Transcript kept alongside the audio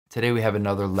Today we have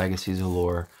another Legacies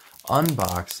Allure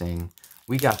unboxing.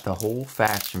 We got the whole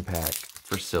faction pack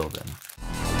for Sylvan.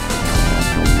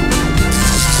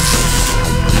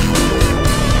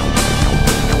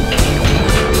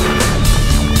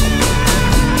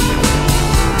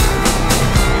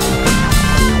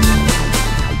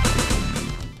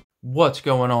 What's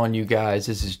going on, you guys?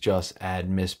 This is Just Add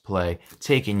Misplay,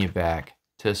 taking you back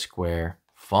to Square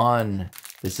Fun.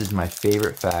 This is my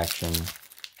favorite faction.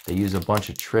 They use a bunch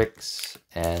of tricks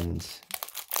and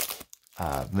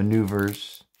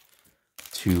maneuvers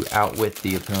to outwit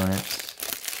the opponents.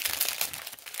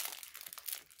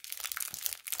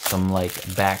 Some like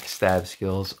backstab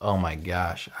skills. Oh my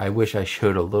gosh. I wish I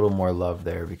showed a little more love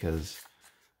there because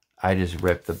I just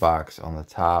ripped the box on the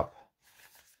top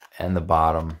and the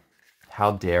bottom.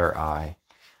 How dare I?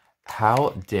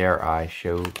 How dare I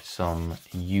show some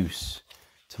use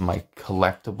to my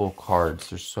collectible cards?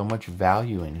 There's so much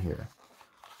value in here.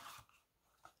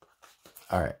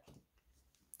 All right.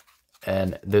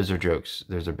 And those are jokes.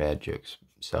 Those are bad jokes.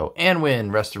 So,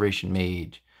 Anwin, Restoration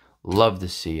Mage. Love to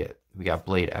see it. We got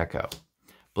Blade Echo.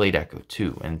 Blade Echo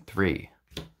 2 and 3.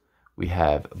 We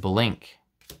have Blink.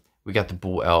 We got the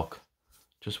Bull Elk.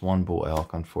 Just one Bull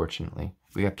Elk, unfortunately.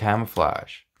 We got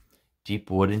Camouflage.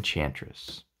 Deepwood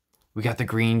Enchantress. We got the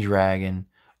Green Dragon.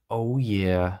 Oh,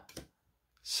 yeah.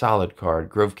 Solid card.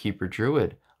 Grovekeeper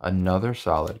Druid. Another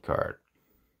solid card.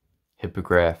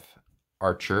 Hippogriff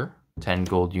Archer. 10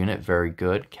 gold unit. Very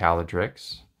good.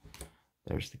 Caladrix.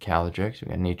 There's the Caladrix. We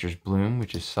got Nature's Bloom,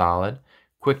 which is solid.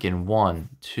 Quicken 1,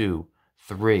 2,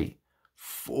 3,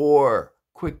 4.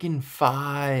 Quicken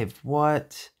 5.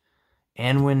 What?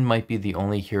 Anwin might be the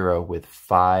only hero with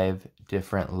 5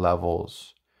 different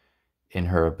levels in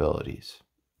her abilities.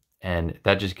 And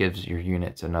that just gives your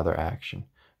units another action.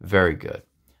 Very good.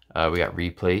 We got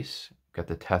Replace. We got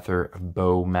the Tether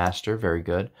Bowmaster. Very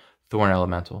good. Thorn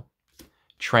Elemental.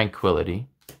 Tranquility.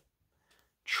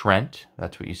 Trent.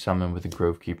 That's what you summon with the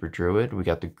Grovekeeper Druid. We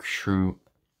got the True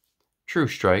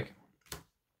Strike.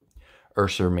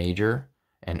 Ursa Major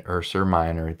and Ursa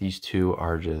Minor. These two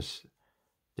are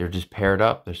they're just paired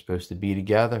up. They're supposed to be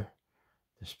together.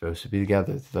 They're supposed to be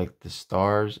together. It's like the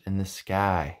stars in the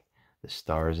sky. The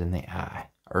stars in the eye.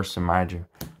 Ursa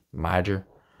Major.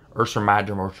 Ursa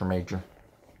Major.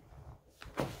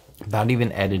 Not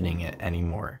even editing it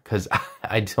anymore because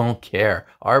I don't care.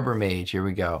 Arbor Mage. Here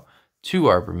we go. 2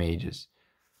 Arbor Mages.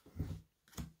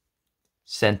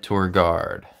 Centaur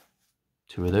Guard.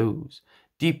 2 of those.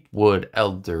 Deepwood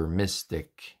Elder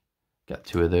Mystic. Got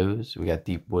 2 of those. We got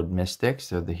Deepwood Mystics.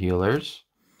 They're the healers.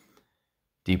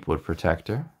 Deepwood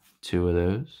Protector. 2 of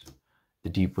those. The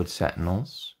Deepwood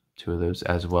Sentinels. 2 of those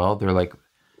as well. They're like,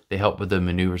 they help with the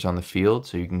maneuvers on the field,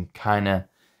 so you can kind of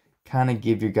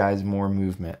give your guys more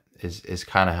movement. Is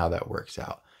kind of how that works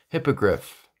out.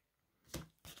 Hippogriff.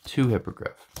 2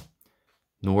 Hippogriff.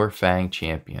 Norfang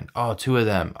Champion. Oh, 2 of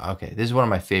them. Okay, this is one of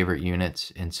my favorite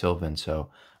units in Sylvan, so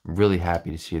I'm really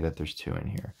happy to see that there's 2 in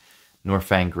here.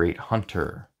 Norfang Great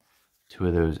Hunter. 2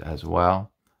 of those as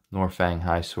well. Norfang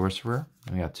High Sorcerer.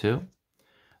 We got 2.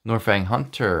 Norfang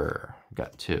Hunter. We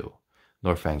got 2.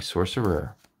 Norfang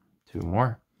Sorcerer. 2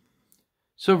 more.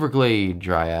 Silverglade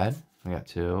Dryad. We got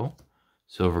 2.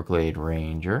 Silverglade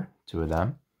Ranger. 2 of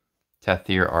them.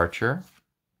 Tethyr Archer.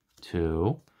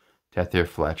 2. Tethyr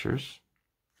Fletchers.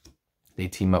 They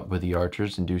team up with the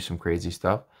archers and do some crazy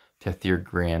stuff. Tethyr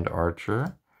Grand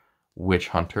Archer. Witch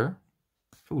Hunter.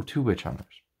 Ooh, 2 Witch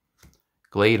Hunters.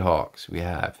 Glade Hawks. We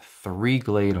have 3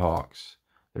 Glade Hawks.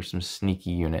 There's some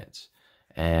sneaky units.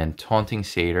 And Taunting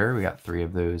Satyr. We got 3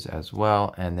 of those as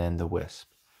well. And then the Wisp.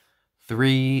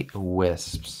 3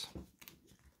 Wisps.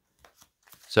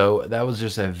 So that was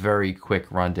just a very quick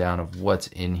rundown of what's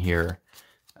in here.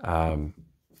 I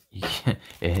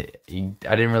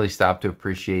didn't really stop to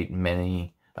appreciate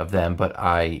many of them, but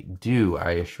I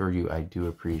assure you, I do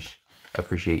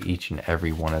appreciate each and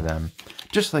every one of them,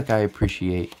 just like I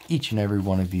appreciate each and every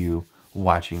one of you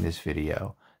watching this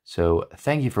video. So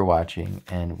thank you for watching,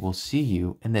 and we'll see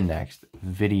you in the next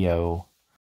video.